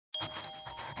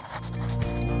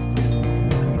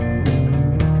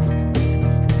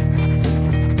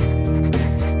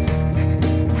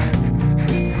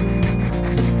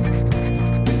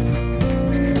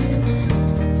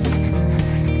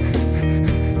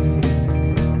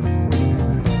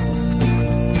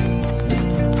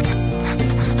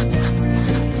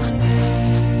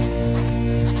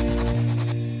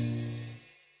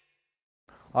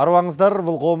Арыбаңыздар,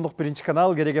 бұл коомдук биринчи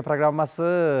канал кереге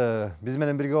программасы биз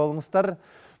менен бирге болуңуздар.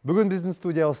 Бүгүн биздин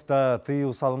студиябызда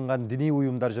Тыюу салынган диний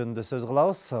уюмдар жөнүндө сөз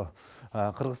кылабыз.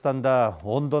 Кыргызстанда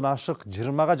 10дон ашык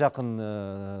 20га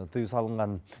жакын тыюу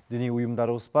салынган диний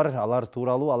уюмдарыбыз бар. Алар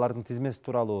тууралуу, алардын тизмеси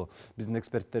тууралуу биздин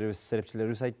эксперттерибиз,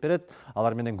 серепчилерибиз айтып берет.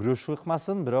 Алар менен күрөшүү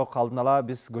ыкмасын, бирок алдын ала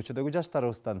биз көчөдөгү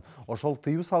жаштарыбыздан ошол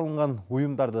тыюу салынган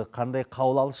уюмдарды кандай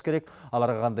кабыл алыш керек,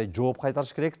 аларга кандай жооп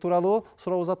кайтарыш керек тууралуу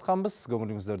суроо узатканбыз.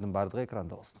 Көңүлүңүздөрдүн бардыгы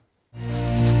экранда болсун.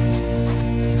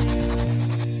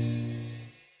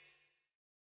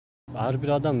 Ар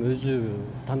бир адам өзү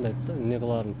тандайт да, эмне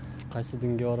кыларын, кайсы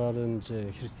динге барарын,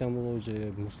 же христиан болобу,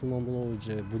 же мусулман болобу,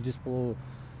 же буддист болобу.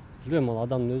 Билбейм, ал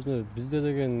адамдын өзүнө. Бизде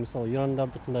деген, мисалы,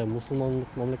 ирандардыкындай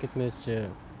мусулмандык мамлекет эмес, же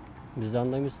бизде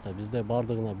андай эмес да, бизде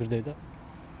бардыгына бирдей да.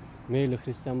 Мейли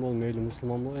христиан бол, мейли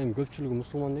мусулман бол, эми көпчүлүгү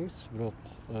мусулман деңиз, бирок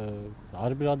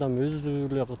ар бир адам өзү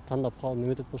эле тандап калып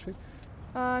неметет болуш керек.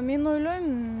 Мен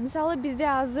ойлойм, мисалы бизде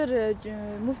азыр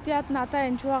муфтияттын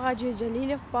атайын Чубагажы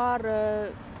Жалилев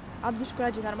бар, Абдушкур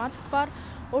Ажы Нарматов бар.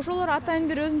 Ошолор атайын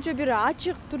бир өзүнчө бир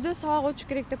ачык түрдө сабак өтүш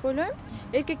керек деп ойлойм.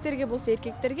 Эркектерге болсо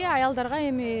эркектерге, аялдарга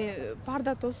эми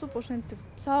парда тосуп, ошентип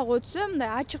сабак өтсө, мындай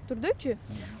ачык түрдөчү.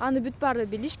 Аны бүт баары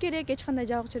билиш керек, эч кандай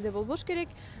жабык жерде болбош керек.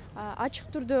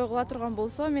 Ачык түрдө кыла турган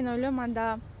болсо, мен ойлойм,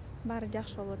 анда баары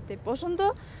жакшы болот деп.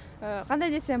 Ошондо кандай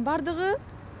десем, бардыгы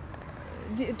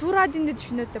туура динди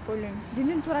түшүнөт деп ойлойм.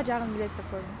 Диндин туура жагын билет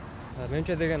деп ойлойм.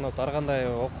 Менимче деген ар кандай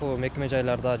окуу мекеме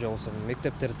жайларда же болбосо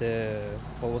мектептерде,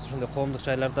 болбосо ошондой коомдук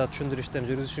жайларда түшүндүрүү иштерин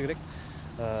жүргүзүшү керек.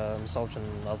 Мисалы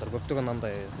үчүн азыр көптөгөн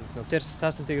андай терс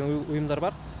таасир деген уюмдар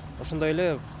бар. Ошондой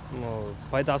эле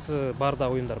пайдасы бар да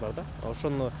уюмдар бар да.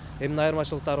 Ошонун эмне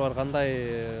айырмачылыктары бар,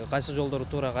 кандай кайсы жолдору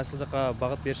туура, кайсы жака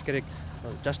багыт бериш керек.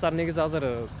 Жаштар негизи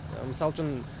азыр мисалы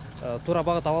үчүн туура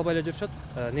багыт ала албай эле жүрүшөт.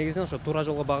 Негизинен ошо туура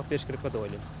жолго багыт бериш керек деп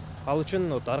ойлойм. Ал үчүн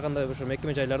ар кандай ошо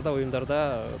мекеме жайларда,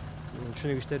 уюмдарда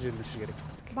түшүнүк иштер жүргүзүлүш керек.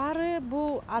 Баары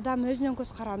бул адам өзүнүн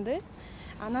көз каранды,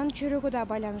 анан чөйрөгө да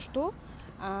байланыштуу.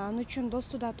 Ал үчүн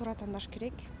досту да туура тандаш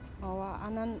керек.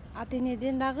 Анан ата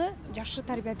энеден дагы жакшы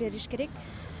тарбия бериш керек.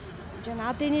 Жана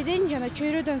ата энеден жана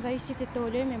чөйрөдөн зависит этет деп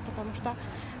ойлойм мен, потому что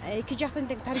эки жактан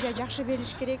тең тарбия жакшы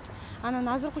бериш керек. Анан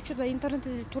азыркы учурда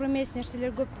интернетте туура эмес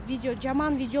нерселер көп, видео,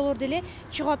 жаман видеолор деле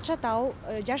чыгып атышат. Ал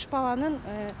жаш баланын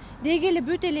деги эле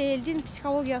бүт эле элдин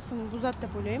психологиясын бузат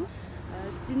деп ойлойм.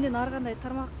 Диндин ар кандай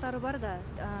тармактары бар да,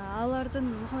 алардын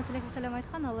Мухаммед саллаллаху алейхи ва саллям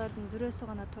айткан, алардын бирөөсү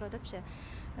гана туура депчи.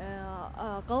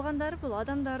 Калгандары бул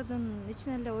адамдардын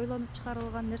ичинен эле ойлонуп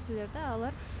чыгарылган нерселер да,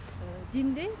 алар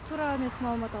динде туура эмес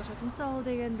маалымат алышат. Мисалы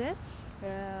дегенде,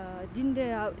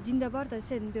 динде бар да,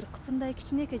 сен бир кыпындай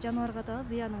кичинекей жаныбарга дагы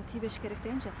зыяның тийбеш керек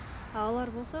дегенчи.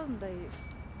 Алар болсо мындай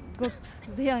көп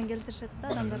зыян келтиришет да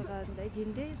адамдарга, мындай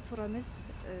динди туура эмес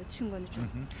түшүнгөн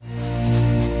үчүн.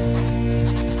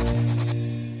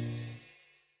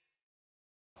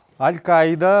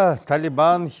 Аль-Каида,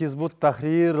 Талибан, Хизбут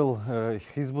Тахрир,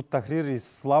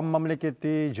 Ислам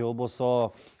мамлекети, же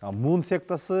болбосо Мун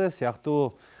сектасы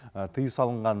сыяктуу тыюу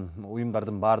салынган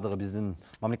уюмдардын бардыгы биздин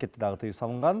мамлекетте дагы тыюу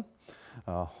салынган.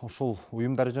 Ушул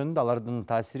уюмдар жөнүндө алардын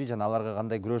таасири жана аларга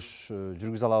кандай күрөш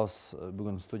жүргүзө алабыз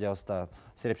бүгүн студиябызда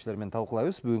серепчилер менен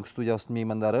талкуулайбыз. Бүгүнкү студиябыздын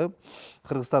меймандары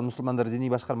Кыргызстан мусулмандар диний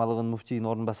башкармалыгынын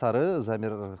муфтийинин орун басары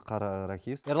Замир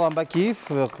Караракиев, Эрлан Бакиев,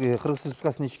 Кыргыз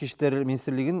Республикасынын ички иштер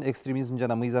министрлигинин экстремизм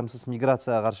жана мыйзамсыз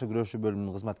миграцияга каршы күрөшүү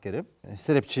бөлүмүнүн кызматкери,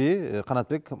 серепчи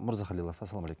Канатбек Мырзахалилов.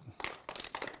 Ассаламу алейкум.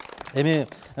 Эми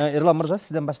Эрлан мырза,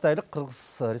 сизден баштайлык.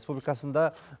 Кыргыз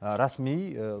Республикасында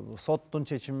расмий соттун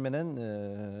чечими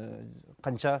менен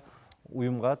канча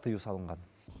уюмга тыюу салынган?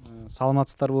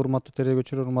 Саламатсыздарбы, урматтуу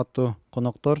телекөрүүчүлөр, урматтуу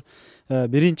коноктор.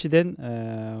 Биринчиден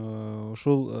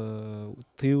ушул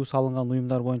тыюу салынган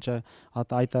уюмдар боюнча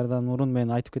айтаардан мурун мен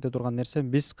айтып кете турган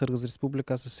нерсем, биз Кыргыз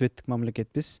Республикасы светтик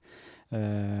мамлекетпиз.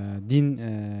 Дин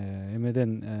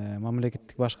эмеден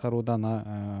мамлекеттик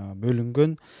башкаруудан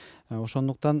бөлүнгөн.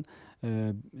 Ошондуктан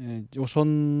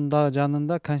ошонда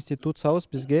жанында конституциябыз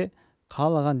бизге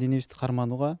каалаган динибизди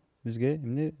карманууга бизге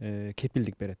эмне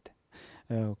кепилдик берет.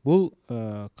 Бул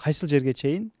кайсыл жерге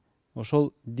чейин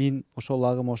ошол дин, ошол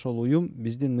агым, ошол уюм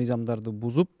биздин мыйзамдарды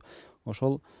бузуп,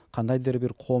 ошол кандайдыр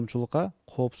бир коомчулукка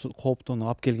кооптоону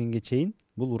алып келгенге чейин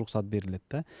бул уруксат берилет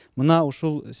да. Мына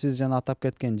ушул сиз жана атап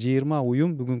кеткен 20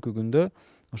 уюм бүгүнкү күндө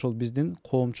ошол биздин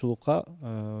коомчулукка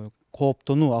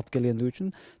кооптоону алып келгендиги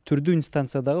үчүн түрдүү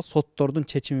инстанциядагы соттордун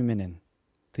чечими менен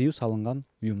тыюу салынган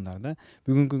уюмдар да.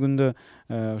 Бүгүнкү күндө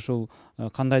ушул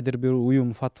кандайдыр бир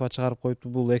уюм фатва чыгарып коюпту,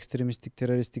 бул экстремисттик,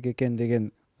 террористтик экен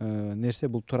деген нерсе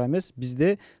бул туура эмес.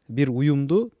 Бизде бир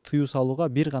уюмду тыюу салууга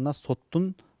бир гана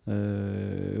соттун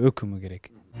өкүмү керек.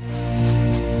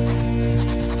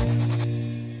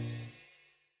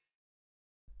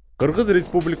 Кыргыз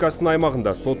Республикасынын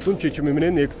аймагында соттун чечими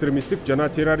менен экстремисттик жана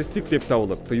террористтик деп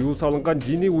табылып, тыюу салынган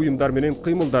диний уюмдар менен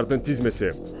кыймылдардын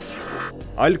тизмеси.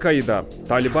 Аль-Каида,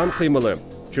 Талибан кыймылы,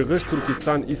 Чыгыш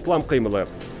Туркистан ислам кыймылы,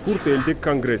 Курт элдик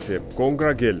конгресси,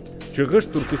 Конграгел, Чыгыш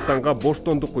Туркистанга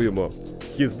боштондук уюму,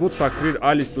 Хизбут Тахрир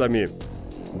Аль-Ислами,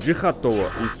 Джихад тобу,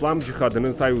 Ислам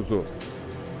джихадынын союзу,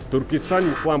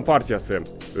 Туркистан ислам партиясы,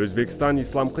 Өзбекстан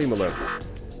ислам кыймылы,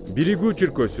 Биригүү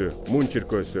чиркөөсү, Мун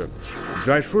чиркөөсү,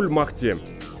 Жайшул Махти,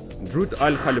 Джуд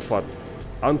Аль-Халифат,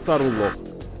 Ансаруллох,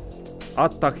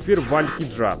 Ат-Такфир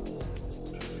Валь-Хиджа,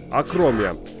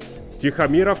 Акромия,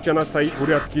 Тихомиров жана Саид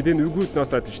Бурятскийдин үгүт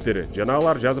насаатиштери жана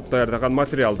алар жазып даярдаган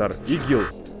материалдар: ИГИЛ,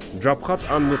 Джабхат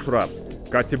ан-Нусра,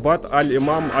 Катибат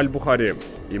Аль-Имам Аль-Бухари,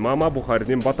 Имама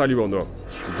Бухаринин батальону,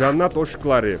 Жаннат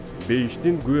ошуклары,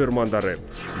 Бейиштин күйөрмандары,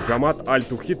 Жамат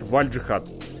Аль-Тухид Валь-Джихад.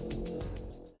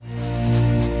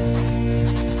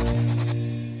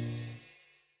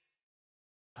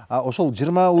 Ошол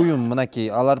 20 уюм мынакей,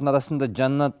 алардын арасында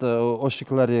Жаннат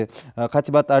ошуклары,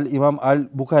 Катибат Аль-Имам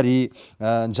Аль-Бухари,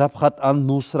 Джабхат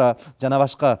ан-Нусра жана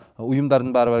башка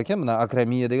уюмдардын баары бар экен. Мына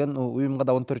Акрамия деген уюмга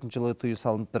да 14-жылы тыюу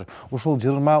салыныптыр. Ошол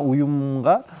 20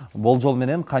 уюмга болжол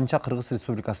менен канча Кыргыз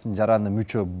Республикасынын жараны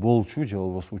мүчө болчу же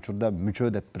болбосо учурда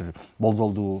мүчө деп бир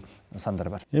болжолдуу сандар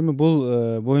бар? Эми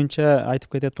бул боюнча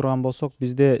айтып кете турган болсок,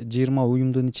 бизде 20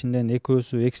 уюмдун ичинен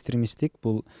экөөсү экстремисттик,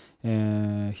 бул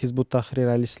Хизбут Тахрир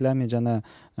Аль-Ислами жана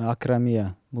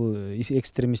Акрамия, бул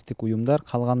экстремисттик уюмдар,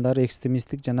 калгандары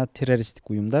экстремисттик жана террористтик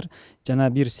уюмдар, жана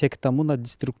бир секта муна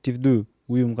деструктивдүү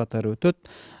уюм катары өтөт.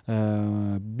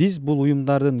 Биз бул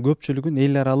уюмдардын көпчүлүгүн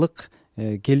эл аралык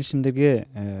келишимдерге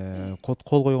кол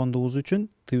койгондугубуз үчүн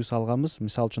тыюу салганбыз.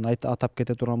 Мисалы үчүн атап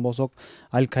кете турган болсок,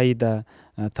 Аль-Каида,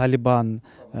 Талибан,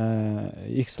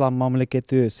 Ислам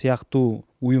мамлекети сыяктуу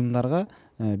уюмдарга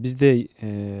бизде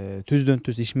түздөн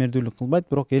түз ишмердүүлүк кылбайт,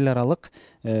 бирок эл аралык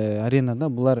аренада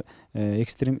булар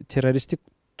террористтик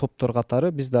топтор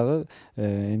катары биз дагы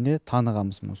эмне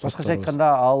тааныганбыз. Башкача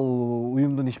айтканда, ал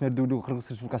уюмдун ишмердүүлүгү Кыргыз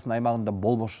Республикасынын аймагында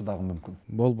болбошу дагы мүмкүн.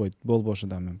 Болбошу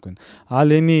да мүмкүн. Ал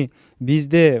эми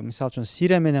бизде мисалы үчүн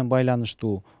Сирия менен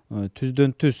байланыштуу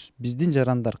түздөн түз биздин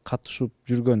жарандар катышып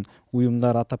жүргөн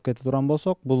уюмдар атап кете турган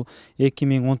болсок, бул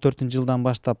 2014-жылдан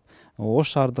баштап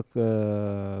Ош шаардык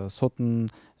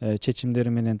соттун чечимдери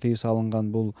менен тыюу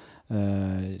салынган бул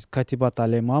Катибат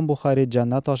Аль-Имам Бухари,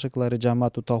 Жаннат ошуклары,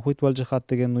 Жамаату Таухид валь Джихад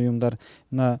деген уюмдар.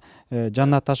 Мына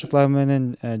Жаннат ошуклары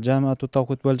менен Жамаату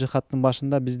Таухид валь Джихадтын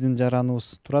башында биздин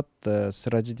жараныбыз турат,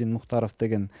 Сиражиддин Мухтаров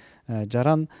деген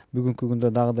жаран. Бүгүнкү күндө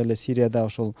дагы деле Сирияда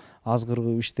ошол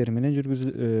азгыргы иштери менен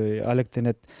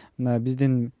алектенет. Мына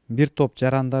биздин бир топ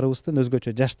жарандарыбыздын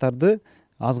өзгөчө жаштарды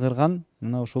азгырган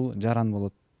мына ушул жаран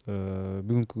болот.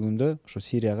 Бүгүнкү күндө ошо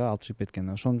Сирияга алып чыгып кеткен.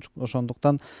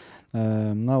 Ошондуктан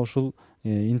мына ушул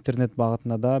интернет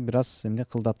багытына да бир аз эмне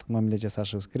кылдаттык мамиле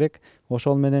жасашыбыз керек.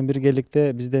 Ошол менен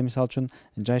биргеликте бизде мисалы үчүн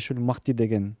Жайшул Махти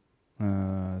деген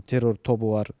террор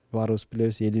тобу бар. Баарыбыз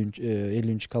билебиз,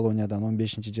 50 колониядан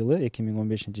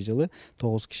 2015-жылы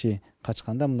 9 киши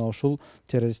качканда мына ушул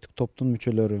террористтик топтун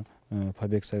мүчөлөрү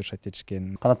побег совершать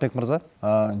этишкен. Канатбек мырза,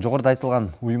 жогоруда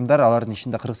айтылган уюмдар алардын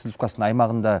ичинде Кыргыз Республикасынын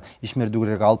аймагында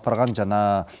ишмердүүлүккө алып барган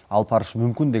жана алып барышы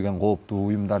мүмкүн деген кооптуу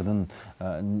уюмдардын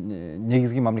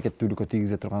негизги мамлекеттүүлүккө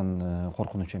тийгизе турган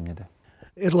коркунучу эмнеде?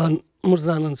 Эрлан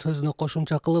мырзанын сөзүнө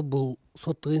кошумча кылып, бул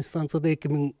соттук инстанцияда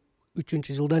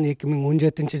 2003-жылдан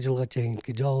 2017-жылга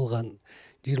чейинки жабылган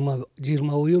 20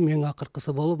 уюм, эң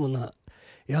акыркысы болуп мына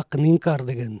Якын Инкар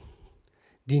деген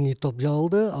диний топ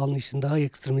жабылды. Анын ичинде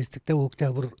экстремисттикте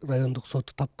Октябрь райондук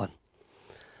соту тапкан.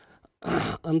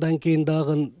 Андан кийин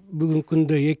дагы бүгүнкү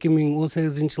күндө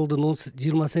 2018-жылдын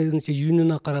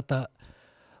 28-июнуна карата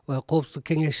Коопсуздук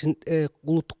кеңешин,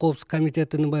 Улуттук коопсуздук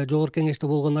комитетинин жогорку кеңеште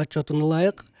болгон отчетуна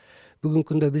ылайык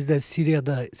бүгүнкү күндө бизде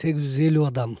Сирияда 850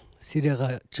 адам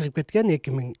Сирияга чыгып кеткен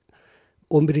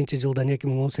 2011-жылдан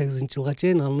 2018-жылга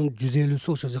чейин. Анын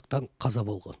 150-сү ошол жактан каза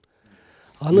болгон.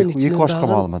 Анын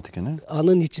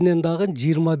ичинен дагы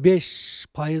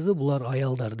 25% булар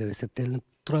аялдар деп эсептелип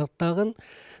турат. Дагы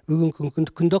бүгүнкү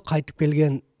күндө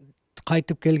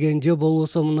кайтып келген же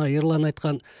болбосо мына Эрлан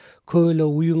айткан көп эле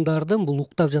уюмдардын бул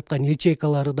уктап жаткан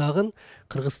ячейкалары дагы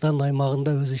Кыргызстан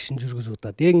аймагында өз ишин жүргүзүп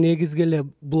атат. Эң негизги эле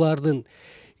булардын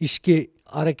ишки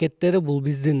аракеттери бул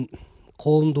биздин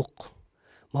коомдук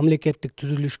мамлекеттик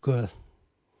түзүлүшкө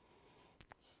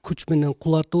күч менен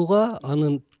кулатууга,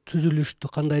 анын түзүлүштү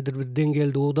кандайдыр бир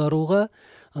деңгээлде ударууга,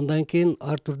 андан кийин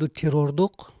ар түрдүү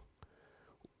террордук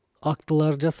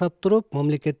актылар жасап туруп,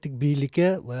 мамлекеттик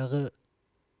бийликке баягы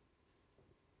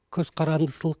көз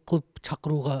карандысылык кылып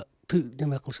чакырууга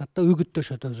неме кылышат да,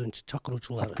 үгүттөшөт өзүн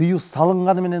чакыруучулары. Тыюу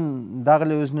салынганы менен дагы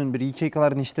эле өзүнүн бир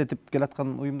ячейкаларын иштетип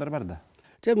келаткан уюмдар бар да.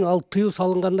 Ал тыюу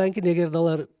салынгандан кийин эгерде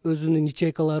алар өзүнүн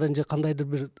ячейкаларын же кандайдыр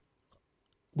бир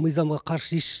мыйзамга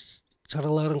каршы иш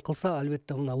чараларын кылса,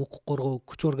 албетте мына укук коргоо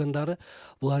күч органдары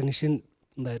булардын ишин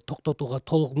мындай токтотууга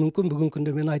толук мүмкүн. Бүгүнкү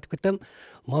күндө мен айтып кетем,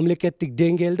 мамлекеттик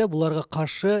деңгээлде буларга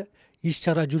каршы иш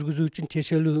чара жүргүзүү үчүн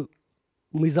тиешелүү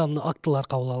мыйзамдын актылар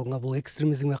кабыл алынган. Бул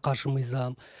экстремизмге каршы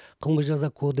мыйзам, кылмыш жаза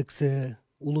кодекси,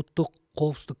 улуттук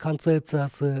коопсуздук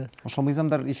концепциясы. Ошол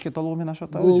мыйзамдар ишке толугу менен ашып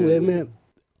атабы? Бул эми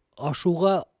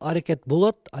ашууга аракет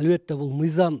болот. Албетте бул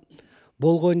мыйзам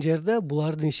болгон жерде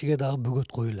булардын ишиге дагы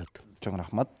бөгөт коюлат. Чоң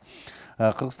рахмат.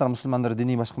 Кыргызстан мусулмандар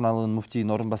диний башкармалыгынын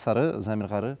муфтийинин орун басары Замир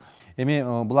кары. Эми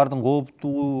булардын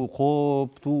кооптуу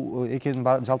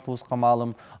экени жалпыбызга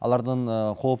маалым.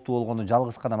 Алардын кооптуу болгону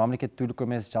жалгыз гана мамлекеттүүлүккө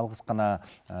эмес, жалгыз гана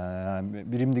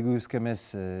биримдигибизге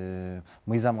эмес,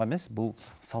 мыйзамга эмес, бул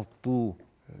салттуу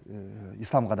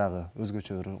исламга дагы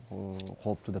өзгөчө бир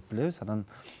кооптуу деп билебиз. Анан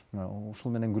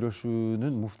ушул менен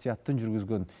күрөшүүнүн муфтияттын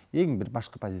жүргүзгөн эң бир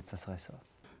башкы позициясы кайсы?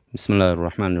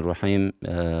 Бисмиллахир-рахманир-рахим.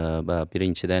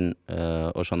 Биринчиден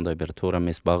ошондой бир туура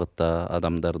эмес багытта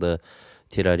адамдарды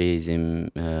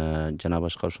терроризм жана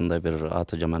башка ушундай бир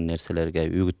аты жаман нерселерге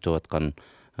үгүттөп аткан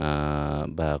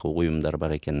баягы уюмдар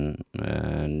бар экен.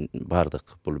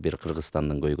 Бардык бул бир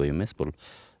Кыргызстандын көйгөйү эмес, бул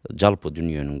жалпы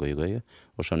дүйнөнүн көйгөйү.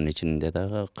 Ошонун ичинде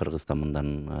дагы Кыргызстан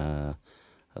мындан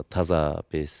таза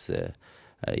биз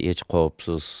эч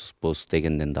коопсузбуз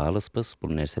дегенден да алыспыз.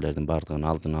 Бул нерселердин бардыгын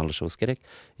алдын алышыбыз керек.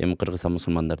 Эми Кыргызстан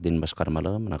мусулмандар дин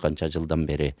башкармалыгы мына канча жылдан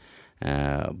бери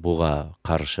буга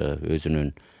каршы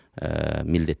өзүнүн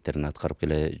милдеттерин аткарып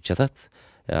келе жатат.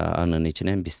 Анын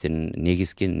ичинен биздин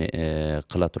негизги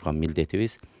кыла турган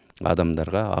милдетибиз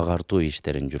адамдарга агартуу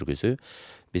иштерин жүргүзүү.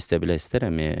 Бизде билесиздер,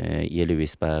 эми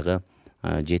элибиз баягы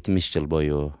 70 жыл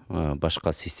бою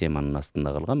башка системанын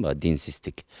астында калган,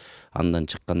 динсиздик. Андан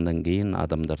чыккандан кийин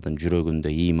адамдардын жүрөгүндө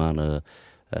ыйманы,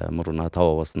 мурун ата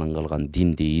бабасынан калган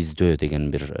динди издөө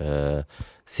деген бир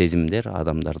сезимдер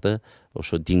адамдарды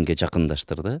ошо динге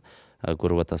жакындаштырды.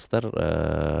 Көрүп атасыздар,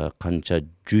 канча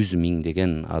 100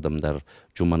 миңдеген адамдар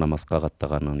жума намазга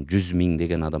каттаганын, 100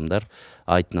 миңдеген адамдар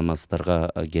айт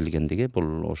намаздарга келгендиги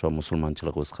бул ошо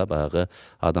мусулманчылыгыбызга баягы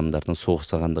адамдардын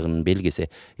согусагандыгынын белгиси.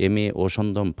 Эми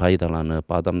ошондон пайдаланып,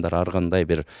 адамдар ар кандай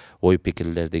бир ой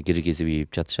пикирлерди киргизип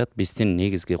ийип жатышат. Биздин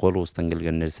негизги колубуздан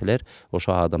келген нерселер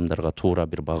ошо адамдарга туура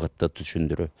бир багытты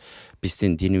түшүндүрүү.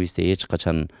 Биздин динибизде эч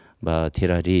качан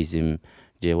терроризм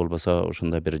же болбосо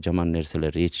ушундай бир жаман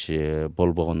нерселер эч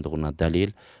болбогондугуна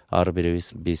далил. Ар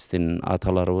бирибиз биздин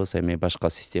аталарыбыз эми башка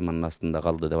системанын астында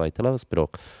калды деп айта алабыз,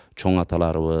 бирок чоң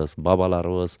аталарыбыз,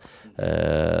 бабаларыбыз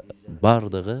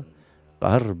бардыгы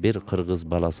ар бир кыргыз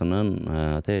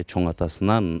баласынын чоң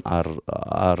атасынан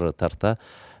ары тарта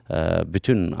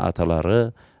бүтүн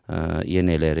аталары,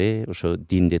 энелери ошо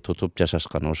динди тутуп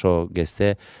жашашкан. Ошо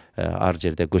кезде ар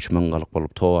жерде көчмөн калык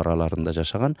болуп тоо араларында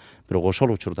жашаган. Бирок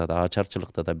ошол учурда да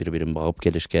ачарчылыкта да бири-бирин багып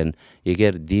келишкен.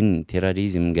 Эгер дин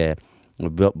терроризмге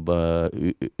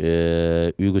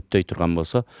үгүттөй турган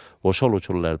болсо, ошол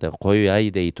учурларда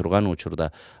коюй дей турган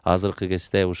учурда азыркы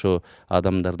кезде ушу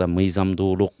адамдарда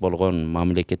мыйзамдуулук болгон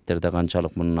мамлекеттерде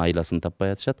канчалык мунун айласын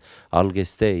таппай атышат. Ал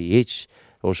кезде эч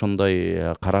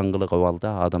ошондой караңгылык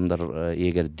абалда адамдар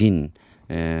эгер дин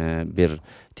бир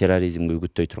терроризмге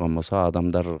үгүттөй турган болсо,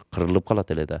 адамдар кырылып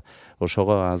калат эле да.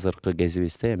 Ошого азыркы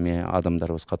кезибизде эми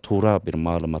адамдарыбызга туура бир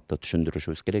маалыматты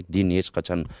түшүндүрүшүбүз керек. Дин эч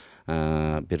качан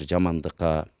бир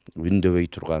жамандыкка үндөбөй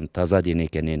турган таза дин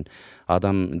экенин,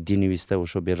 адам динибизде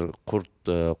ошо бир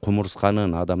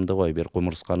кумурсканын, адамды кой бир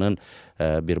кумурсканын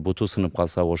бир буту сынып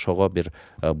калса, ошого бир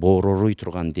бооруруй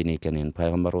турган дин экенин,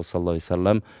 пайгамбарыбыз саллаллаху алейхи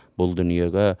вассалам бул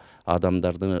дүйнөгө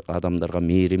адамдарга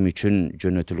мээрим үчүн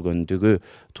жөнөтүлгөндүгү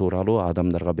тууралуу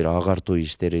адамдарга бир агартуу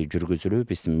иштери жүргүзүлүү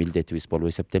биздин милдетибиз болуп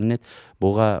эсептелинет.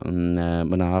 Буга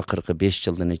мына акыркы 5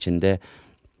 жылдын ичинде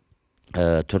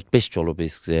 4-5 жолу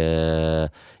биз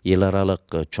эл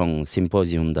аралык чоң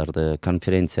симпозиумдарды,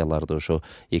 конференцияларды ошо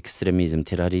экстремизм,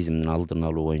 терроризмдин алдын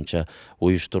алуу боюнча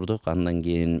уюштурдук. Андан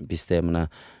кийин бизде мына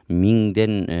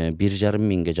 1000ден 1,5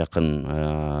 миңге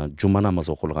жакын жума намаз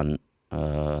окулган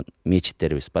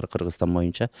мечиттерибиз бар Кыргызстан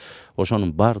боюнча.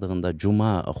 Ошонун бардыгында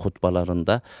жума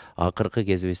хутбаларында акыркы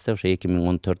кезибизде ошо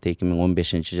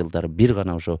 2014-2015 жылдары бир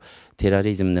гана ошо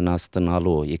терроризмдин астын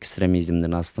алуу,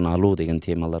 экстремизмдин астын алуу деген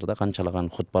темаларда канчалаган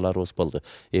хутбаларыбыз болду.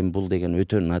 Эми бул деген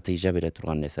өтө натыйжа бере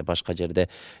турган нерсе. Башка жерде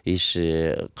иш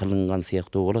кылынган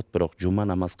сыяктуу болот, бирок жума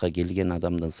намазга келген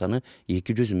адамдын саны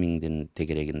 200 миңдин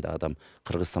тегерегинде адам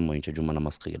Кыргызстан боюнча жума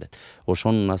намазга келет.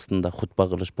 Ошонун астында хутба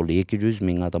кылыш бул 200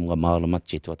 миң адамга маалымат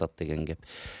жетип атат деген кеп.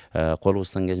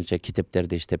 Колубуздан келишинче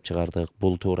китептерди иштеп чыгардык.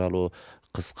 Бул тууралуу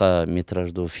кыска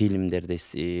метраждуу фильмдерди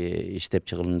иштеп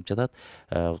чыгылып жатат.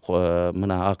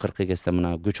 Мына акыркы кезде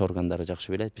мына күч органдары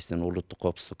жакшы билет. Биздин улуттук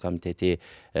коопсуздук комитети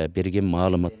берген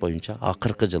маалымат боюнча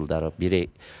акыркы жылдары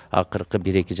акыркы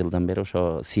 1-2 жылдан бери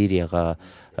ошо Сирияга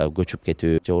көчүп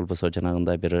кетүү же болбосо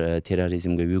жанагындай бир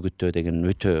терроризмге үгүттөө деген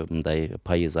өтө мындай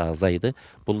пайызы азайды.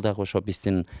 Бул дагы ошо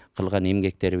биздин кылган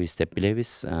эмгектерибиз деп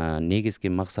билебиз. Негизги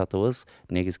максатыбыз,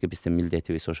 негизги биздин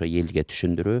милдетибиз ошо элге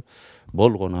түшүндүрүү.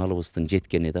 Болгон алыбыздын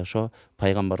жеткени да ошо,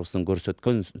 пайгамбарыбыздын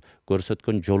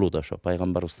көрсөткөн жолу да ошо.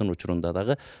 Пайгамбарыбыздын учурунда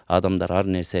дагы адамдар ар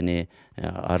нерсени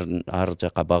ар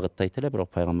жака багыттайт эле, бирок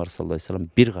пайгамбар саллаллаху алейхи вассалам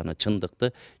бир гана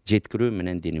чындыкты жеткирүү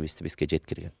менен динибизди бизге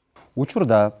жеткирген.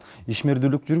 Учурда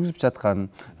ишмердүүлүк жүргүзүп жаткан,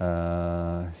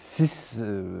 сиз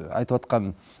айтып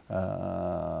аткан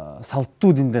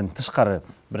салттуу динден тышкары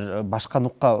бир башка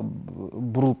нукка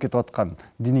бурулуп кетип аткан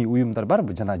диний уюмдар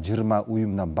барбы? Жана 20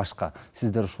 уюмдан башка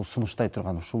сиздер ушул сунуштай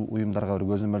турган ушул уюмдарга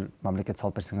бир көзөмөл мамлекет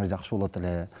салып берсеңер жакшы болот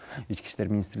эле, ички иштер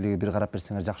министрлиги бир карап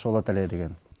берсеңер жакшы болот эле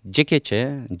деген.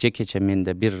 Жекече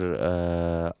менде бир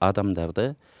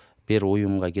адамдарды бир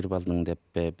уюмга кирип алдың деп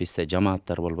бизде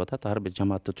жамааттар болуп атат. Ар бир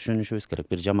жамаатты түшүнүшүбүз керек.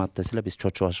 Бир жамаат деселе биз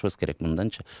чочубашыбыз керек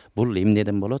мынданчы. Бул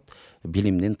эмнеден болот?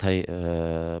 Билимдин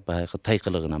баягы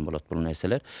тайкылыгынан болот бул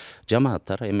нерселер.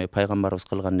 Жамааттар эми пайгамбарыбыз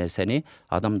кылган нерсени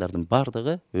адамдардын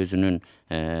бардыгы өзүнүн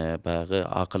баягы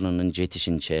акылынын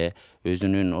жетишинче,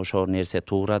 өзүнүн ошол нерсе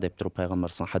туура деп туруп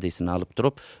пайгамбарыбыздын хадисин алып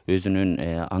туруп, өзүнүн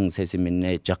аң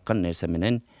сезимине жаккан нерсе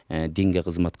менен динге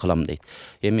кызмат кылам дейт.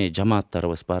 Эми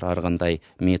жамааттарыбыз бар, ар кандай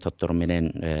методдор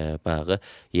менен баягы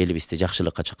элибизди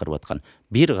жакшылыкка чакырып аткан.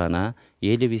 Бир гана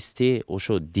элибизди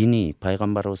ошо диний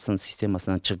пайгамбарыбыздын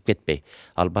системасынан чыгып кетпей,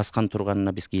 ал баскан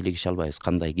турганына биз кийлигише албайбыз.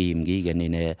 Кандай кийим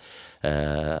кийгенине,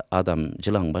 адам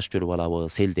жылаңбаш жүрүп алабы,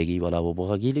 селде кийип алабы,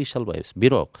 буга кийлигише албайбыз.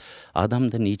 Бирок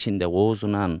адамдын ичинде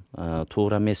оозунан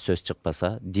туура эмес сөз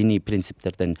чыкпаса, диний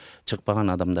принциптерден чыкпаган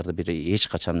адамдарды бир эч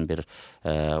качан бир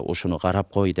ушуну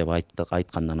карап кой деп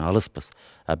айткандан алыспыз.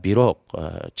 Бирок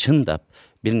чындап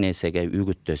бир нерсеге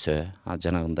үгүттөсө,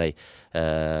 жанагындай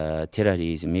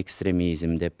терроризм,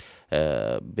 экстремизм деп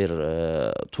бир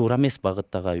туура эмес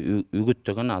багыттагы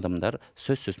үгүттөгөн адамдар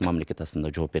сөзсүз мамлекет астында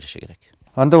жооп бериши керек.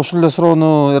 Анда ушул эле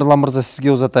суроону Эрлан мырза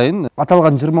сизге узатайын.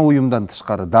 Аталган 20 уюмдан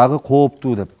тышкары дагы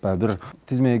кооптуу деп бир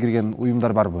тизмеге кирген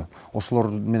уюмдар барбы? Ошолор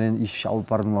менен иш алып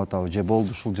барылып атабы? Же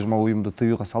болду ушул 20 уюмду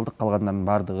Тыюуга салдык, калгандардын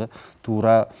бардыгы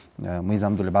туура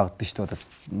мыйзамдуу эле багытта иштеп атат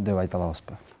деп айта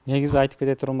алабызбы? Негизи айтып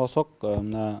кете турган болсок,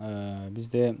 мына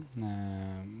бизде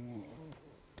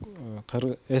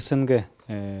СНГ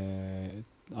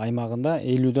аймагында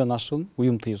 50дөн ашуун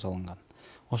уюм тыюу салынган.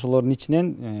 Ошолордун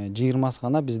ичинен 20сы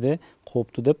гана бизде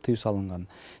кооптуу деп тыюу салынган.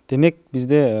 Демек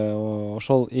бизде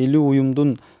ошол 50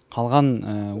 уюмдун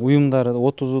калган уюмдары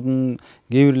 30дун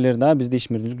кээ бирлери да бизде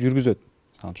ишмердүүлүк жүргүзөт.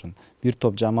 Мисалы үчүн бир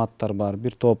топ жамааттар бар,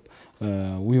 бир топ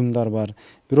уюмдар бар.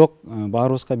 Бирок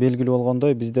баарыбызга белгилүү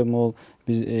болгондой, бизде могул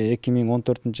биз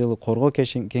 2014-жылы коргоо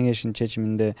кеңешинин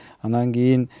чечиминде, анан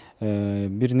кийин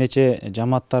бир нече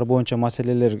жамааттар боюнча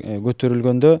маселелер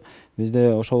көтөрүлгөндө, бизде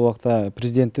ошол убакта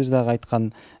президентибиз дагы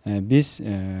айткан, биз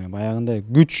баягындай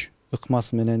күч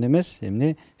ыкмасы менен эмес,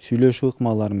 эмне сүйлөшүү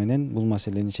ыкмалары менен бул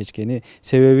маселени чечкени.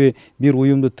 Себеби бир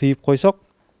уюмду тыйып койсок,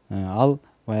 ал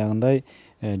баягындай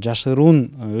жашыруун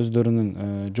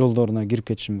өздөрүнүн жолдоруна кирип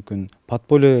кетиши мүмкүн,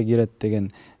 подпольеге кирет деген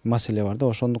маселе бар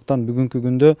да. Ошондуктан бүгүнкү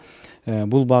күндө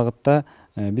бул багытта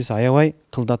биз аябай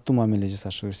кылдаттуу мамиле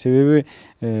жасашыбыз керек.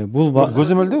 Себеби бул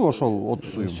көзөмөлдөбү ошол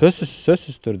 30 уюм?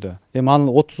 Сөзсүз түрдө. Эми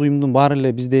анын 30 уюмдун баары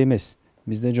эле бизде эмес.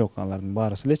 Бизде жок алардын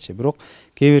баарысы элечи. Бирок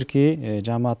кээ бирки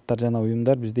жамааттар жана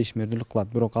уюмдар бизде ишмердүүлүк кылат.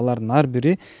 Бирок алардын ар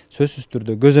бири сөзсүз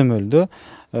түрдө көзөмөлдө.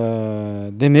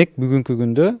 Демек бүгүнкү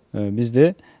күндө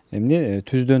бизде эмне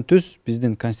түздөн түз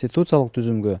биздин конституциялык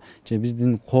түзүмгө же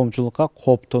биздин коомчулукка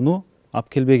кооптонуу алып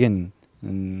келбегенин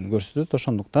көрсөтөт.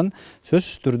 Ошондуктан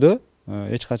сөзсүз түрдө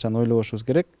эч качан ойлобошубуз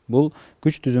керек, бул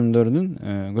күч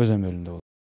түзүмдөрүнүн көзөмөлүндө болот.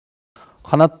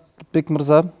 Канатбек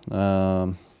мырза,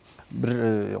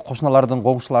 бир кошуналардын,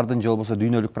 коңшулардын же болбосо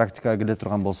дүйнөлүк практикага келе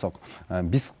турган болсок,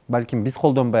 биз балким биз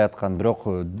колдонбой аткан, бирок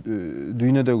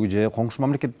дүйнөдөгү же коңшу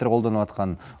мамлекеттер колдонуп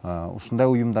аткан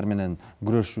ушундай уюмдар менен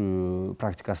күрөшүү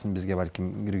практикасын бизге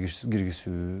балким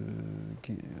киргизүү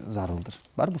зарылдыр.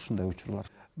 Барбы ушундай учурлар?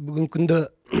 Бүгүнкү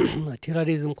күндө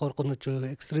терроризм коркунучу,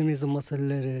 экстремизм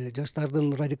маселелери,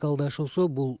 жаштардын радикалдашуусу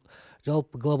бул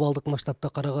жалпы глобалдык масштабта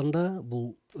караганда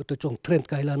бул өтө чоң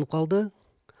трендке айланып калды.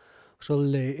 Ошол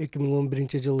эле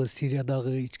 2011-жылы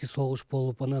Сириядагы ички согуш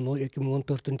болуп, анан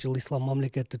 2014-жылы ислам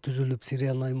мамлекети түзүлүп,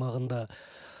 Сириянын аймагында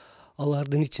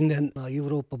Алардын ичинден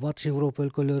Европа, Батыш Европа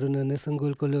өлкөлөрүнөн, СНГ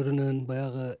өлкөлөрүнөн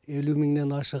баягы 50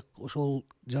 миңден ашык ошол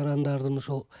жарандардын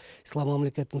ошол ислам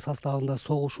мамлекетинин составында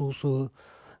согушуусу,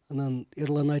 анан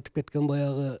Эрлан айтып кеткен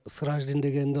баягы Сыраждин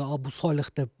дегенде Абу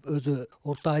Салих деп өзү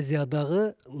Орто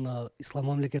Азиядагы мына ислам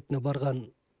мамлекетине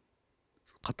барган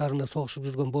катарында согушуп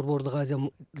жүргөн Борбордук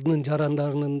Азиянын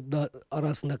жарандарынын да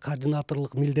арасында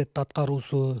координаторлук милдетти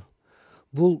аткаруусу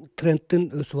бул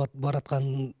трендтин өсүп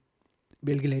баратканын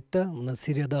белгилейт да. Мына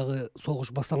Сириядагы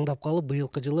согуш басаңдап калып,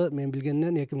 быйылкы жылы мен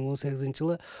билгенден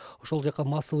 2018-жылы ошол жака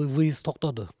массовый выезд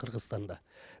токтоду Кыргызстанда.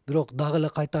 Бирок дагы эле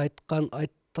кайта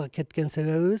айта кеткен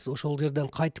себебибиз ошол жерден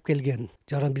кайтып келген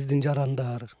биздин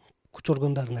жарандар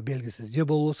кучургундарына белгисиз. Же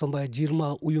болбосо баягы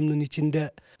 20 уюмдун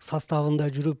ичинде составында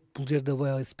жүрүп, бул жерде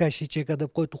баягы спящий ячейка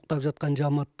деп коет, уктап жаткан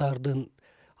жамааттардын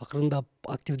акырындап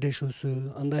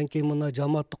активдешүүсү, андан кийин мына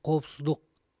жамааттык коопсуздук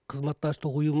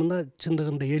кызматташтык уюмуна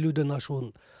чындыгында 50ден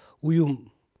ашуун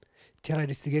уюм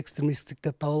террористтик, экстремисттик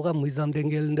деп табылган. Мыйзам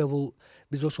деңгээлинде бул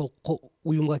биз ошол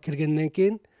уюмга киргенден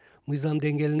кийин мыйзам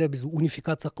деңгээлинде биз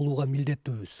унификация кылууга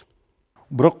милдеттүүбүз.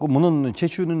 Бирок мунун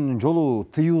чечүүнүн жолу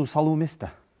тыюу салуу эмес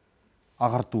да.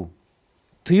 Агартуу.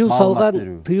 Тыюу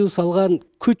салган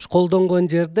күч колдонгон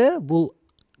жерде бул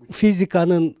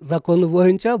физиканын закону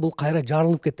боюнча бул кайра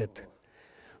жарылып кетет.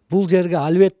 Бул жерге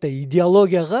албетте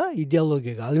идеологияга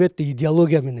албетте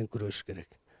идеология менен күрөшүш керек.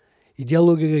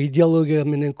 Идеология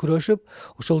менен күрөшүп,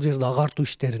 ошол жерде агартуу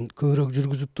иштерин көбүрөөк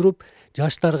жүргүзүп туруп,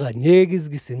 жаштарга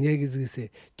негизгиси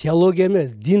теология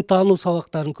эмес, дин таануу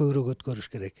сабактарын көбүрөөк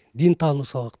өткөрүш керек. Дин таануу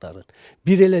сабактарын.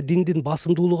 Бир эле диндин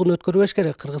басымдуулугун өткөрбөш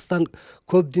керек. Кыргызстан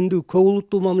көп диндүү, көп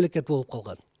улуттуу мамлекет болуп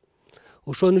калган.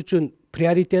 Ошон үчүн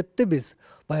приоритетти биз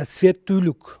баягы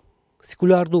светтүүлүк,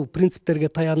 секулярдуу принциптерге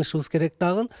таянышыбыз керек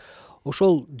дагы.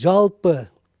 Ошол жалпы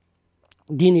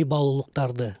диний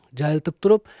баалуулуктарды жайылтып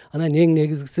туруп, анан эң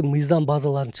негизгиси мыйзам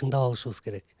базаларын чыңдап алышыбыз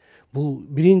керек. Бул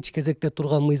биринчи кезекте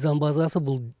турган мыйзам базасы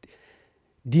бул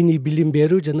диний билим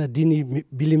берүү жана диний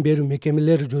билим берүү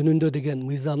мекемелери жөнүндө деген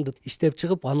мыйзамды иштеп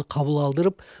чыгып, аны кабыл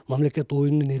алдырып, мамлекет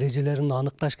оюнунун эрежелерин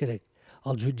аныкташ керек.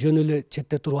 Ал жөн эле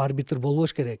четте туруп арбитр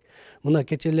болбош керек. Мына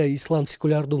кече эле ислам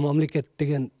секулярдуу мамлекет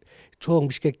деген чоң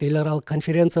Бишкекте эл аралык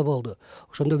конференция болду.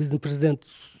 Ошондо биздин президент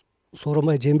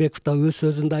Сооронбай Жээнбеков да өз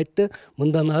сөзүндө айтты,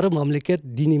 мындан ары мамлекет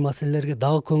диний маселелерге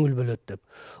дагы көңүл бөлөт деп.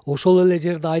 Ошол эле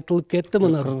жерде айтылып кетти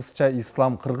мына кыргызча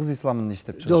ислам, кыргыз исламын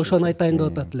иштеп чыгыш. Жок, ошону айтайын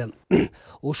деп атат элем.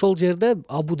 Ошол жерде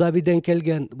Абу Дабиден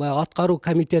келген баягы аткаруу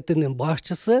комитетинин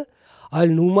башчысы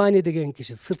Аль-Нумани деген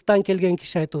киши, сырттан келген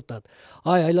киши айтып атат.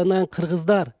 Ай, айланайын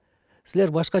кыргыздар,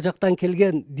 силер башка жактан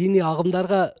келген диний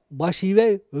агымдарга баш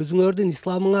ийбей, өзүңөрдүн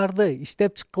исламыңарды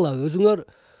иштеп чыккыла,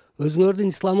 өзүңөрдүн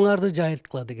исламыңарды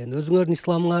жайылткыла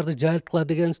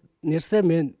деген нерсе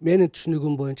менин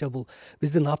түшүнүгүм боюнча бул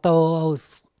биздин ата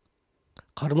бабабыз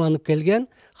карманып келген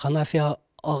Ханафи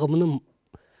агымынын,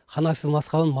 Ханафи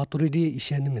мазхабынын матуриди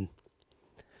ишенимин.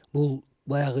 Бул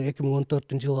баягы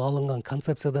 2014-жылы алынган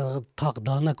концепцияда так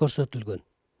даана көрсөтүлгөн.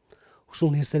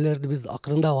 Ушул нерселерди биз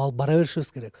акырындап алып бара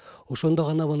беришибиз керек. Ошондо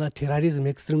гана мына терроризм,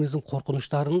 экстремизм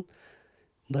коркунучтарын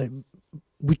мындай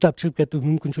буйтап чыгып кетүү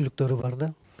мүмкүнчүлүктөрү бар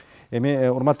да. Эми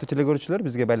урматтуу телекөрүүчүлөр,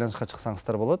 бизге байланышка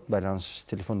чыксаңыздар болот. Байланыш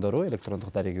телефондору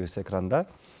электрондук дарегибиз экранда.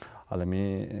 Ал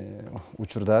эми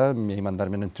учурда меймандар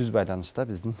менен түз байланышта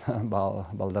биздин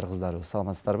балдар кыздарыбыз.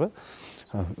 Саламатсыздарбы?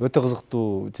 Өтө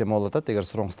кызыктуу тема болуп атат. Эгер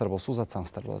сурооңуздар болсо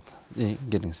узатсаңыздар болот.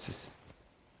 Келиңиз сиз.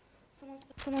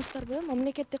 Санастарбы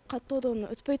мамлекеттик каттоодон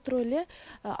өтпөй туруп эле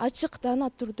ачык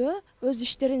даана түрдө өз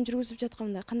иштерин жүргүзүп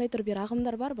жаткандай кандайдыр бир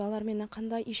агымдар барбы? Алар менен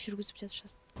кандай иш жүргүзүп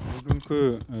жатышасыз? Бүгүнкү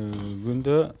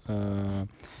күндө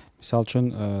мисалы үчүн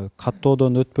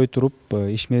каттоодон өтпөй туруп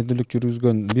ишмердүүлүк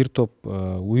жүргүзгөн бир топ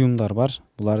уюмдар бар.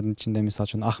 Булардын ичинде мисалы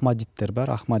үчүн Ахмадиттер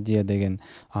бар. Ахмадия деген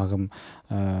агым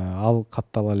ал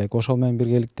каттала элек. Ошол менен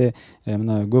биргеликте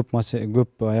мына көп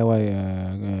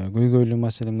аябай көйгөйлүү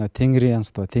маселе мына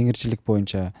теңириянство, теңирчилик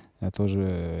боюнча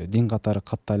тоже дин катары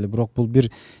каттайлы. Бирок бул бир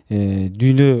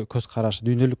дүйнөлүк көз караш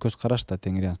да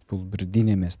теңириянство. Бул бир дин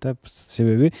эмес да.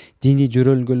 Себеби диний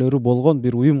жөрөлгөлөрү болгон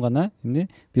бир уюм гана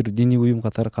бир диний уюм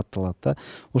катары катталат да.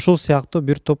 Ошол сыяктуу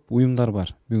бир топ уюмдар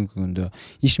бар бүгүнкү күндө.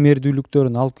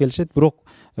 Ишмердүүлүктөрүн алып келишет, бирок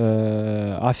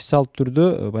официалдуу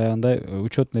түрдө баягындай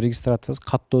учетный регистрациясы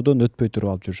каттоодон өтпөй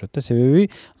туруп алып жүрүшөт да.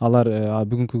 Себеби алар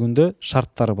бүгүнкү күндө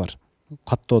шарттары бар.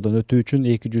 Каттоодон өтүү үчүн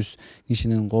 200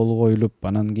 кишинин колу коюлуп,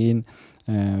 анан кийин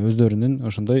өздөрүнүн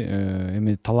ошондой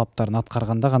талаптарын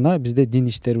аткарганда гана бизде дин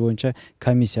иштери боюнча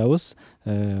комиссиябыз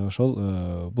ошол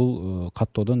бул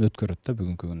каттоодон өткөрөт да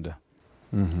бүгүнкү күндө.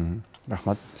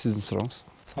 Рахмат. Сиздин сурооңуз.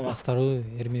 Саламатсыздарбы?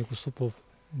 Эрмек Усупов,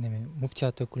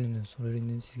 муфтият өкүлүнөн суроо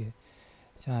берейин сизге.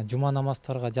 жана жума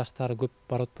намаздарга жаштары көп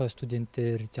барып атпайбы,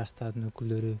 студенттер, жаштардын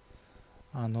өкүлдөрү.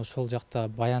 Анан ошол жакта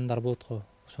баяндар болот го.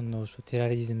 Ошондо ушу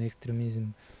терроризм,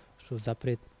 экстремизм, ушу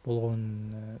запрет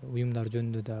болгон уюмдар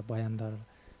жөнүндө да баяндар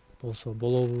болсо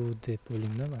болобу деп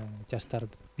ойлойм да,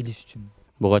 жаштарды билиш үчүн.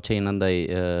 Буга чейин андай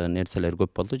нерселер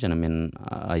көп болду жана мен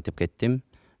айтып кеттим.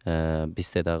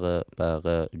 Бизде дагы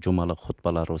баягы жумалык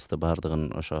хутбаларыбызды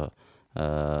баардыгын ошо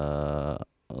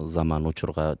заман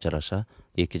учурга жараша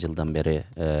 2 жылдан бери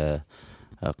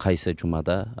кайсы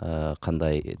жумада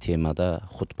кандай темада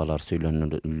хутбалар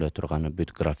сүйлөнүлө турганы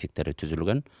бүт графиктери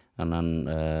түзүлгөн. Анан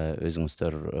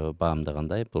өзүңүздөр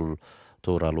баамдагандай бул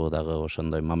тууралуу дагы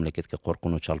ошондой мамлекетке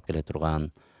коркунуч алып келе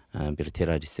турган бир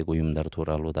террористтик уюмдар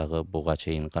тууралуу дагы буга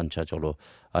чейин канча жолу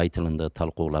айтылынды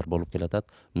талкуулар болуп келатат.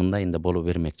 Мындайында боло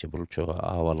бермекчи. Булчу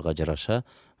абалга жараша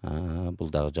бул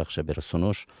дагы жакшы бир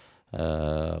сунуш.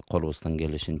 Колубуздан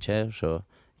келишинче ошо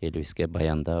элибизге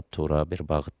баяндап туура бир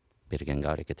багыт бергенге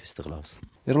аракетибизди кылабыз.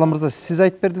 Эрлан мырза, сиз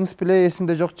айтып бердиңиз беле,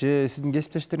 эсимде жок же сиздин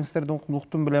кесиптештериңиздерден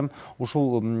уктум белем.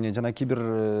 Ушул жана кибер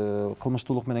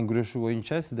кылмыштуулук менен күрөшүү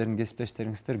боюнча сиздердин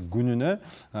кесиптештериңиздер күнүнө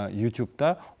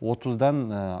YouTube'да 30дан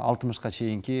 60ка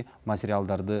чейинки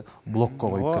материалдарды блокко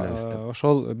коюп келебиз деп.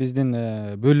 Ошол биздин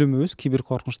бөлүмүбүз, кибер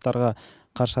коркунучтарга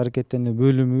каршы аракеттенүү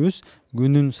бөлүмүбүз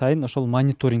күнүн сайын ошол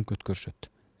мониторинг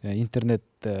өткөрүшөт. Интернет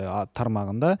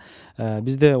тармагында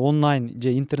бизде онлайн же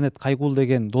интернет кайгул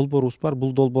деген долбоорубуз бар.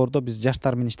 Бул долбоордо биз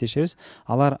жаштар менен иштешебиз.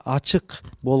 Алар ачык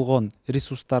болгон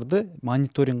ресурстарды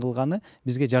мониторинг кылганы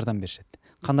бизге жардам беришет.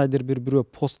 Кандайдыр бирөө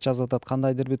пост жазып атат,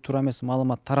 кандайдыр бир туура эмес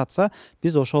маалымат таратса,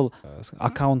 биз ошол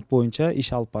аккаунт боюнча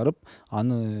иш алып барып,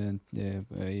 аны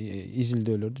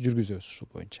изилдөөлөрдү жүргүзөбүз ушул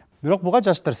боюнча. Бирок буга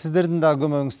жаштар сиздердин да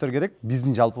көмөгүңүздөр керек,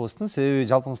 биздин жалпыбыздын. Себеби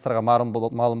жалпыңыздарга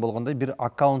маалым болгондой бир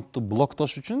аккаунтту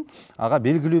блоктош үчүн ага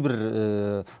белгилүү бир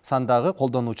сандагы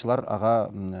колдонуучулар ага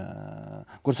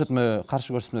каршы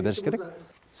көрсөтмө бериш керек.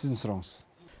 Сиздин сурооңуз.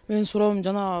 Менин суроом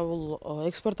жана бул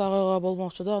эксперт агайга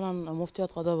болмокчу да, анан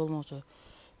муфтиятка да болмокчу.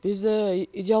 Бизде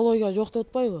идеология жок деп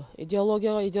атпайбы?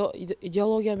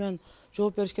 Идеология менен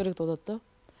жооп бериш керек деп атат да.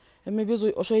 Эми биз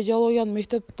ошо идеологияны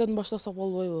мектептен баштасак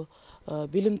болбойбу?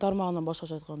 Билим тармагынан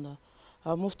башкача айтканда.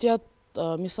 Муфтият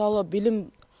мисалы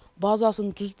билим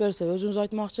базасын түзүп берсе, өзүңүз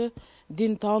айтмакчы,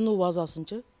 дин таануу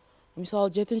базасынчы.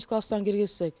 Мисалы 7 класстан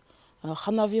киргизсек,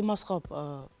 Ханафи мазхаб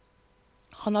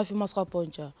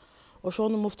боюнча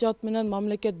ошону муфтият менен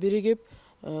мамлекет биригип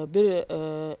бир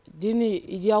диний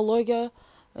идеология,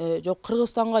 жок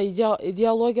Кыргызстанга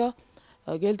идеология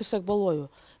келтирсек болбойбу?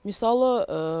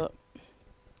 Мисалы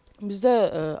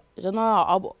бизде жана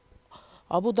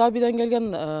Абу Дабиден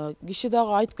келген киши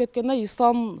дагы айтып кеткенде,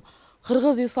 ислам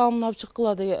кыргыз исламын алып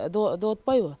чыккыла деп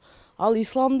атпайбы? Ал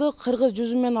исламды кыргыз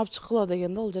жүзү менен алып чыккыла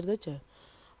деген да ал жердечи.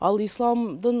 Ал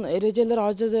исламдын эрежелери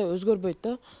ал жерде өзгөрбөйт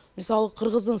да. Мисалы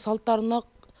кыргыздын салттарына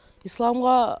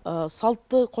исламга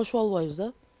салтты кошуп албайбыз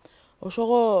да.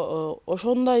 Ошого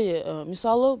ошондой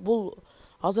мисалы бул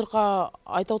азыркы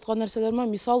айтып аткан нерселер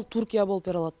менен мисал Туркия болуп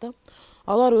бере алат да.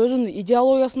 Алар өзүнүн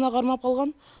идеологиясына кармап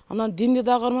калган, анан динди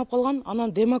да кармап калган,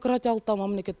 анан демократиялык да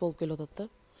мамлекет болуп келип атат да.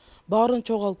 Баарын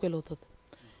чогуу алып келип атат.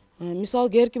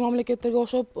 Мисалы кээрки мамлекеттерге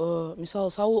окшоп,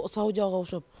 мисалы Саудияга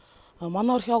окшоп,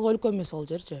 монархиялык өлкө эмес ал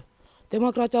жерчи.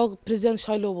 Демократиялык президент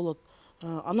шайлоо болот.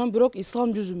 Анан бирок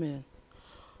ислам жүзү менен.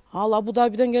 Ал Абу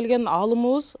Дабиден келген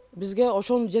алымыбыз бизге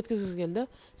ошону жеткизгиси келди.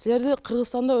 Силерди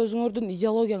Кыргызстанда өзүңөрдүн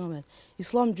идеологияңар менен,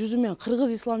 ислам жүзү менен,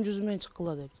 кыргыз ислам жүзү менен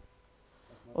чыккыла деп.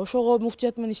 Ошого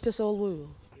муфтият менен иштесе болбойбу?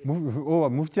 Ооба,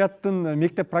 муфтияттын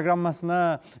мектеп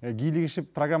программасына кийлигишип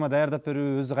программа даярдап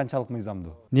берүү өзү канчалык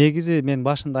мыйзамдуу? Негизи мен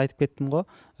башында айтып кеттим го,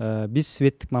 биз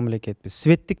светтик мамлекетпиз.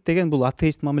 Светтик деген бул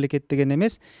атеист мамлекет деген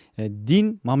эмес,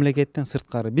 дин мамлекеттен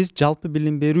сырткары. Биз жалпы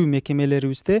билим берүү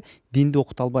мекемелерибизде динди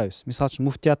окута албайбыз. Мисалы үчүн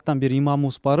муфтияттан бир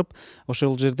имамыбыз барып,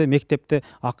 ошол жерде мектепте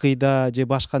акыйда же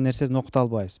башка нерсесин окута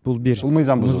албайбыз. Бул бир. Бул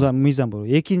мыйзам бузуу.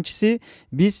 Экинчиси,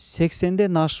 биз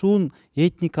 80ден ашуун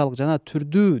этникалык жана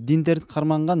түрдүү диндерди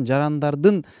карманган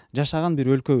жарандардын жашаган бир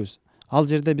өлкөбүз. Ал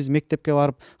жерде биз мектепке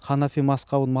барып Ханафи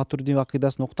мазхабын, Матурди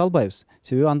акыйдасын окута албайбыз.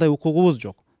 Себеби андай укугубуз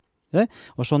жок.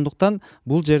 Ошондуктан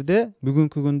бул жерде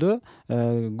бүгүнкү күндө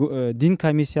дин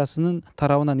комиссиясынын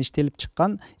тарабынан иштелип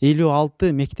чыккан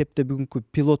 56 мектепте бүгүнкү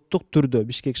пилоттук түрдө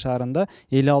Бишкек шаарында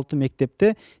 56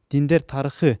 мектепте диндер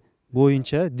тарыхы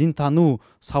боюнча дин таануу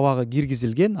сабагы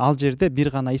киргизилген. Ал жерде бир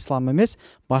гана ислам эмес,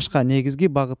 башка негизги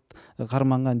багыт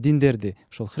карманган диндерди,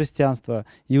 ошол христианство,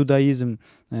 иудаизм,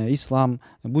 ислам,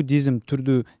 буддизм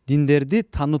түрдүү диндерди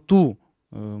таанытуу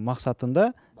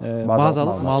максатында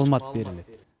базалык маалымат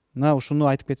берилет. мына ушуну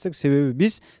айтып кетсек, себеби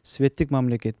биз светтик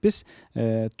мамлекетпиз.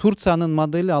 Турциянын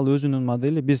модели ал өзүнүн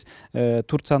модели. Биз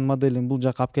Турциянын моделин бул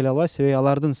жакка алып келе албайбыз, себеби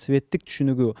алардын светтик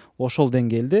түшүнүгү ошол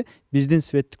деңгээлде, биздин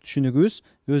светтик түшүнүгүбүз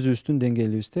өзүбүздүн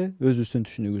деңгээлибизде, өзүбүздүн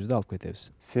түшүнүгүбүздү алып кетебиз.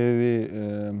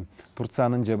 Себеби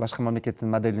Турциянын же башка мамлекеттин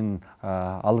моделин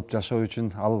алып жашоо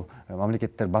үчүн ал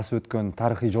мамлекеттер басып өткөн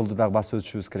тарыхый жолду дагы басып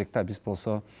өтүшүбүз керек да. Биз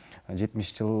болсо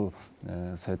 70 жыл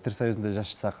Советтер Союзунда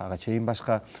жашасак, ага чейин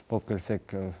башка болуп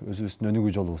келсек, өзүбүздүн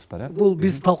өнүгүү жолубуз бар. Бул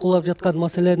биз талкуулап жаткан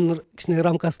маселенин кичине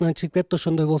рамкасынан чыгып кетти.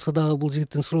 Ошондой болсо дагы бул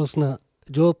жигиттин суроосуна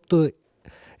жоопту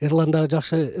Эрлан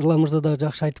мырза дагы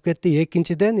жакшы айтып кетти.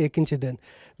 Экинчиден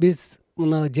биз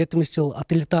мына 70 жыл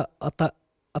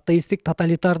атеисттик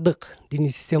тоталитардык диний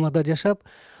системада жашап,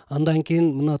 андан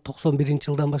кийин мына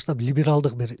 91-жылдан баштап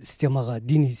либералдык бир системага,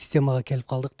 диний системага келип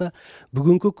калдык да.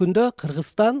 Бүгүнкү күндө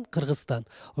Кыргызстан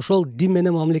ошол дин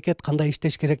менен мамлекет кандай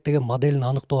иштеш керек деген моделин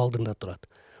аныктоо алдында турат.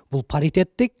 Бул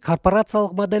паритеттик,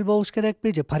 корпорациялык модель болуш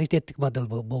керекпи же паритеттик модель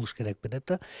болуш керекпи деп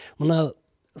да. Мына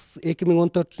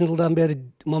 2014-жылдан бери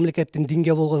мамлекеттин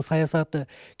динге болгон саясаты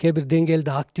кээ бир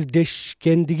деңгээлде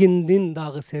активдешкендигинин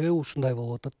дагы себеби ушундай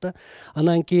болуп атат да.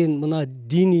 Анан кийин мына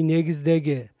диний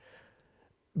негиздеги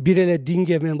бир эле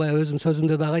динге, мен баягы өзүм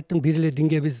сөзүмдө дагы айттым, бир эле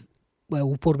динге биз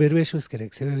баягы упор бербешибиз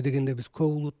керек. Себеби дегенде биз көп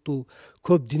улуттуу,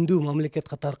 көп диндүү мамлекет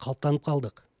катары калыптанып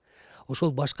калдык.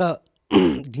 Ошол башка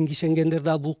динге ишенгендер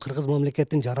дагы бул кыргыз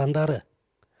мамлекеттин жарандары.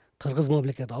 Кыргыз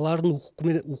мамлекет, алардын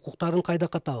укуктарын кайда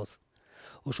катабыз?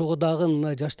 Ошого дагы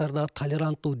мына жаштар дагы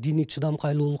толеранттуу, диний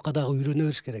чыдамкайлуулукка дагы үйрөнө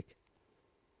бериш керек.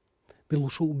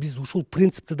 Биз ушул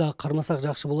принципти дагы кармасак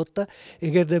жакшы болот да.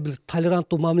 Эгерде бир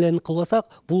толеранттуу мамилени кылбасак,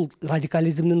 бул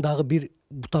радикализмдин дагы бир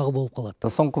бутагы болуп калат.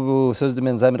 Соңку сөздү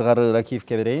мен Замир Кары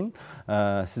Ракиевке берейин.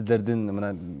 Сиздердин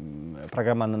мына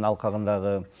программанын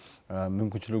алкагындагы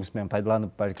мүмкүнчүлүгүңүз менен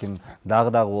пайдаланып, балким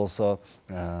дагы болсо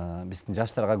биздин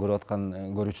жаштарга көрүп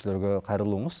аткан көрүүчүлөргө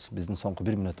кайрылууңуз. Биздин соңку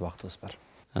 1 мүнөт убактыбыз бар.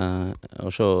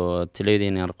 Ошо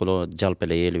телевидение аркылуу жалпы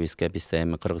эле элибизге, бизде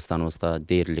эми Кыргызстаныбызда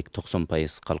дээрлик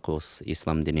 90% калкыбыз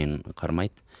ислам динин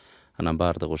кармайт. Анан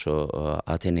баардык ошо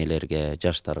ата-энелерге,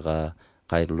 жаштарга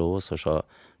кайрылуубуз. Ошо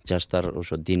жаштар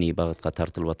ошо диний багытка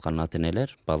тартылып аткан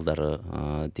ата-энелер, балдары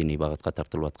диний багытка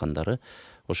тартылып аткандары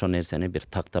ошол нерсени бир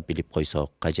тактап билип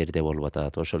койсок, кай жерде болуп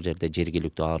атат, ошол жерде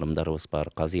жергиликтүү аалымдарыбыз бар,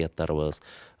 казыяттарыбыз,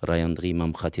 райондук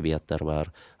имам хатибияттар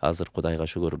бар. Азыр Кудайга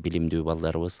шүгүр билимдүү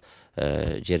балдарыбыз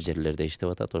жерлерде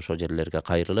иштеп атат. Ошол жерлерге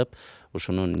кайрылып,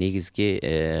 ушунун негизги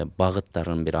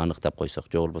багыттарын бир аныктап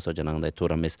койсок, же болбосо жанагындай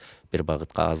туура эмес бир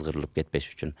багытка азгырылып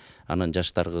кетпеш үчүн. Анан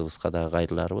жаштарыбызга дагы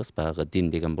кайрыларыбыз, баягы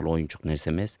дин деген бул оюнчук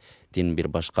нерсе эмес. Дин бир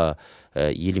башка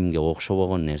илимге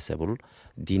окшобогон нерсе. Бул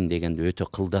дин дегенде өтө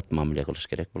кылдат мамиле кылыш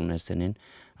керек бул нерсенин.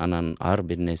 Анан ар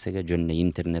бир нерсеге жөн эле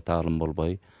интернет аалым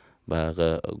болбой,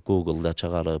 баягы Google'да ача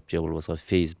калып, же болбосо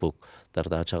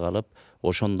Facebook'дарда ача калып,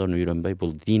 ошондон үйрөнбөй,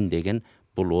 бул дин деген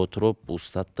бул отуруп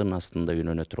устаттын астында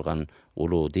үйрөнө турган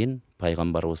улуу дин.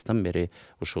 Пайгамбарыбыздан бери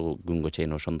ушул күнгө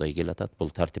чейин ошондой келатат. Бул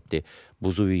тартипти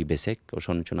бузуп ийбесек,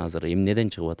 ошон үчүн азыр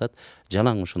эмнеден чыгып атат?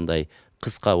 Жалаң ушундай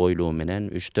кыска ойлоо менен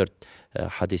 3-4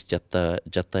 хадис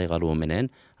жаттай калуу менен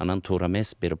анан туура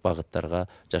эмес бир багыттарга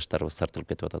жаштарыбыз тартылып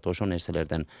кетип атат. Ошол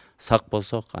нерселерден сак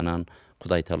болсок, анан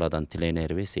Кудай Тааладан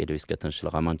тилейнерибиз, элибизге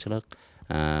тынччылык, аманчылык,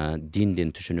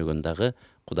 диндин түшүнүгүн дагы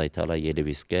Кудай Таала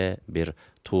элибизге бир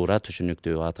туура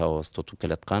түшүнүктүү атабыз тутуп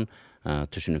келаткан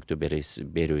түшүнүктү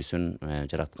берүүсүн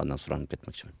жараткандан суранып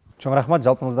кетмекчимин. Чоң рахмат,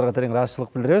 жалпыңыздарга терең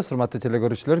ыраазычылык билдиребиз. Урматтуу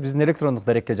телегөрүүчүлөр, биздин электрондук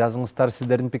дарекке жазыңыздар,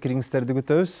 сиздердин пикириңиздерди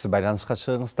күтөбүз. Байланышка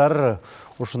чыгыңыздар.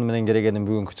 Ушуну менен керегенин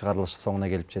бүгүнкү чыгарылышы соңуна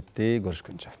келип жетти.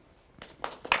 Көрүшкөнчө.